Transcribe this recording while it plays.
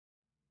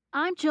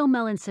I'm Jill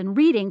Mellinson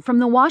reading from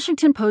the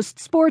Washington Post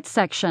sports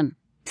section.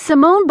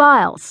 Simone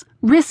Biles'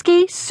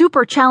 risky,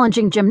 super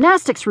challenging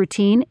gymnastics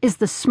routine is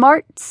the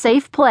smart,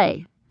 safe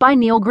play by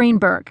Neil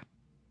Greenberg.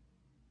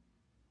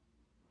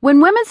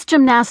 When women's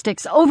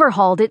gymnastics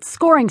overhauled its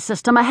scoring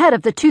system ahead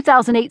of the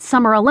 2008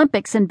 Summer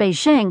Olympics in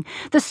Beijing,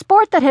 the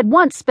sport that had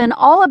once been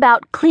all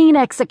about clean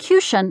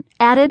execution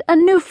added a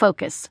new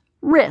focus: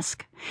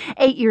 risk.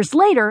 8 years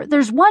later,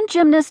 there's one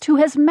gymnast who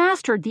has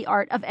mastered the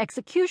art of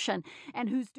execution and who's